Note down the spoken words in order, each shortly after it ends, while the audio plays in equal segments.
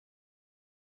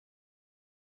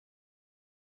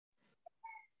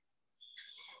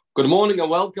Good morning and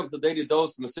welcome to Daily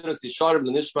Dose of Mesilas Yesharim,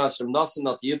 the Nishmas from Nasan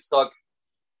Nat Yitzchak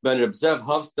Ben Reb Zev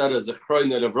Havstad as a Chroine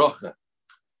Levrocha.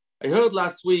 I heard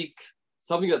last week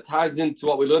something that ties into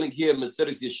what we're learning here in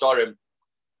Mesilas Yesharim.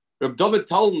 Reb David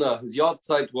Talna, whose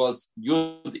yahrzeit was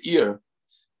Yud Ir,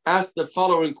 asked the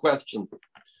following question: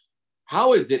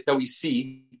 how is it that we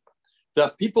see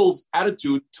that people's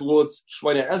attitude towards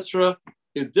Shemona Esrei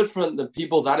is different than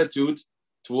people's attitude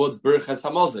towards Birchas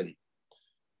Hamazon?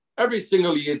 Every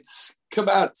single Yid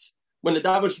Kabbat, when the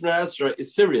Davar Shemona Esrei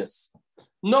is serious,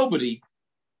 nobody,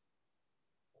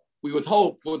 we would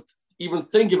hope, would even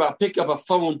think about pick up a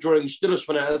phone during Shtilah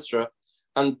Shemona Esrei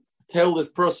and tell this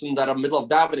person that I'm in the middle of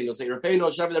davening or say,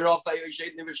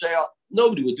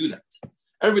 nobody would do that.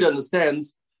 Everybody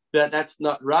understands that that's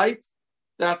not right.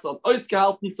 That's not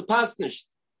ausgehalten, it's passt nicht.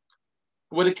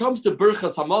 When it comes to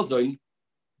Birchas Hamazon,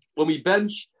 when we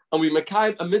bench and we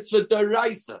mekayim a mitzvah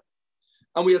d'oraisa,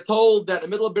 and we are told that in the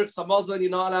middle of Birchas Hamazon, you're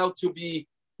not allowed to be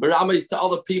merameis to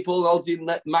other people,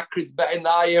 makritz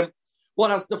be'enayim.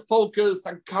 One has to focus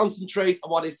and concentrate on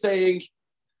what he's saying.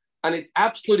 And it's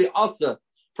absolutely awesome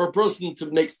for a person to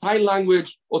make sign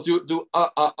language or to do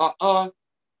That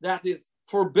is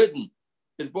forbidden.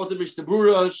 It's brought in Mishnah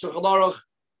Berurah, Shulchan Aruch,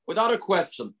 without a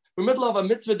question. We're in the middle of a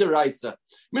mitzvah d'oraisa,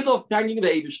 middle of thanking the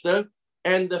Eibishter,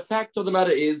 and the fact of the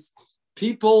matter is,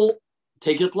 people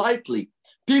take it lightly.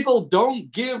 People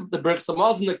don't give the Birchas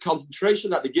Hamazon the concentration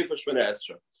that they give for Shemona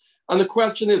Esrei. And the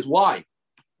question is, why?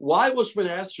 Why was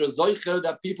Shemona Esrei zoicha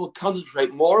that people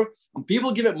concentrate more and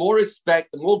people give it more respect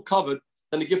and more covet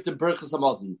than they give to Birchas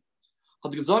Hamazon?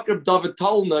 Had gesagt Reb David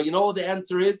Talna, you know what the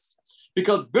answer is?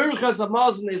 Because Birchas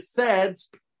Hamazon is said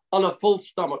on a full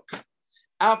stomach.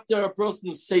 After a person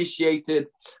is satiated,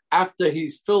 after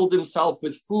he's filled himself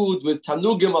with food, with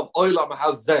tanugim of olam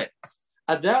hazeh.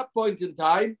 At that point in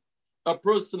time, a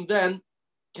person then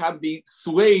can be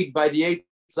swayed by the Eight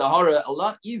Sahara a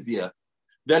lot easier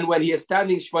than when he is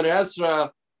standing Shemona Esrei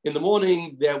in the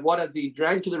morning. What has he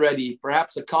drank already?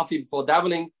 Perhaps a coffee before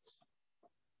davening,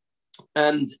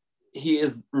 and he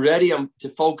is ready to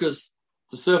focus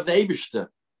to serve the Eibishter.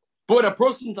 But a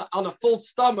person on a full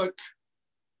stomach,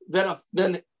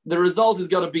 then the result is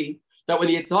going to be that when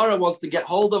the Yitzhara wants to get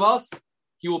hold of us,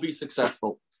 he will be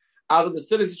successful. As the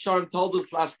Mesilas Yesharim told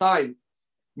us last time,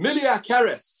 Milia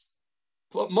Keres,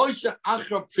 Moshe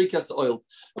Achra Prikas oil.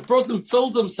 A person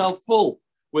fills himself full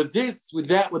with this, with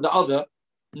that, with the other.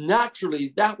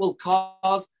 Naturally, that will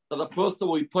cause that the person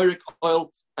will be Perek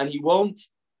oil and he won't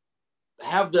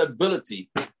have the ability,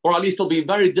 or at least it'll be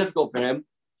very difficult for him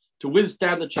to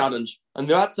withstand the challenge. And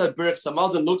that's why Birchas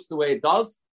Hamazon looks the way it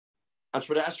does, and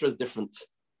Shemona Esrei is different.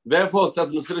 Therefore,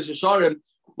 says Mesilas Yesharim,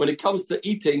 when it comes to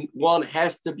eating, one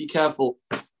has to be careful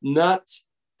not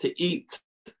to eat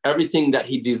everything that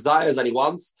he desires and he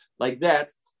wants. Like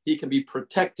that, he can be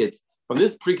protected from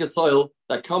this prikas oil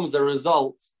that comes as a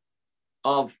result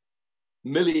of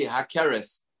mili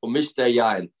hakeres or mishtei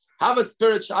yain. Have a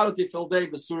spirituality filled day,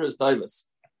 Besuras Davis.